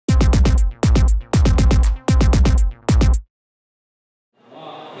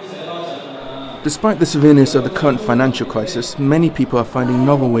Despite the severeness of the current financial crisis, many people are finding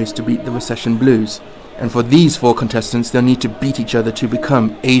novel ways to beat the recession blues. And for these 4 contestants, they'll need to beat each other to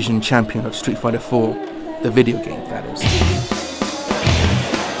become Asian champion of Street Fighter 4, the video game, that is.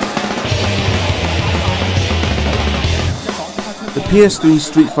 The PS3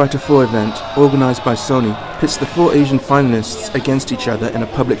 Street Fighter 4 event, organized by Sony, pits the 4 Asian finalists against each other in a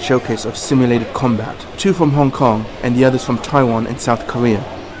public showcase of simulated combat, 2 from Hong Kong and the others from Taiwan and South Korea.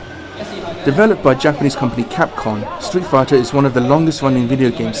 Developed by Japanese company Capcom, Street Fighter is one of the longest-running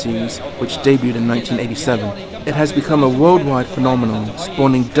video game series, which debuted in 1987. It has become a worldwide phenomenon,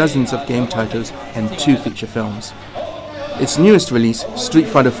 spawning dozens of game titles and 2 feature films. Its newest release, Street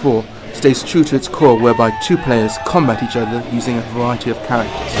Fighter 4, stays true to its core, whereby 2 players combat each other using a variety of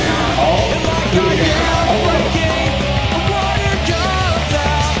characters.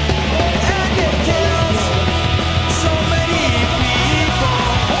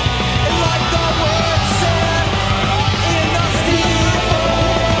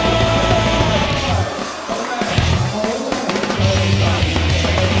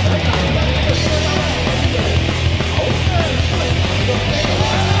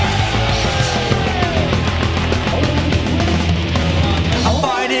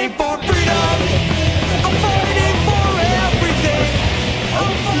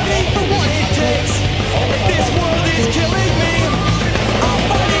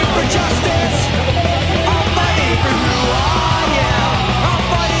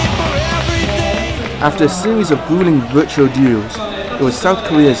 After a series of grueling virtual duels, it was South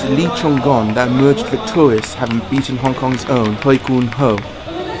Korea's Lee Chung-gon that emerged victorious, having beaten Hong Kong's own Hoi-kun Ho.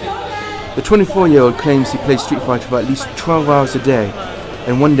 The 24-year-old claims he plays Street Fighter for at least 12 hours a day,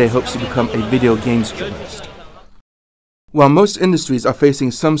 and one day hopes to become a video games journalist. While most industries are facing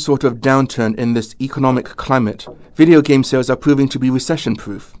some sort of downturn in this economic climate, video game sales are proving to be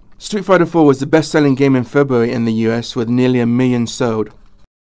recession-proof. Street Fighter 4 was the best-selling game in February in the US, with nearly 1 million sold.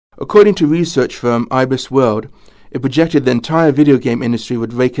 According to research firm Ibis World, it projected the entire video game industry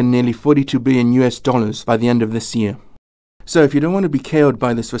would rake in nearly $42 billion by the end of this year. So if you don't want to be KO'd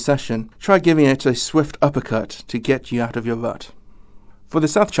by this recession, try giving it a swift uppercut to get you out of your rut. For the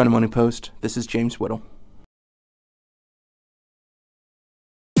South China Morning Post, this is James Whittle.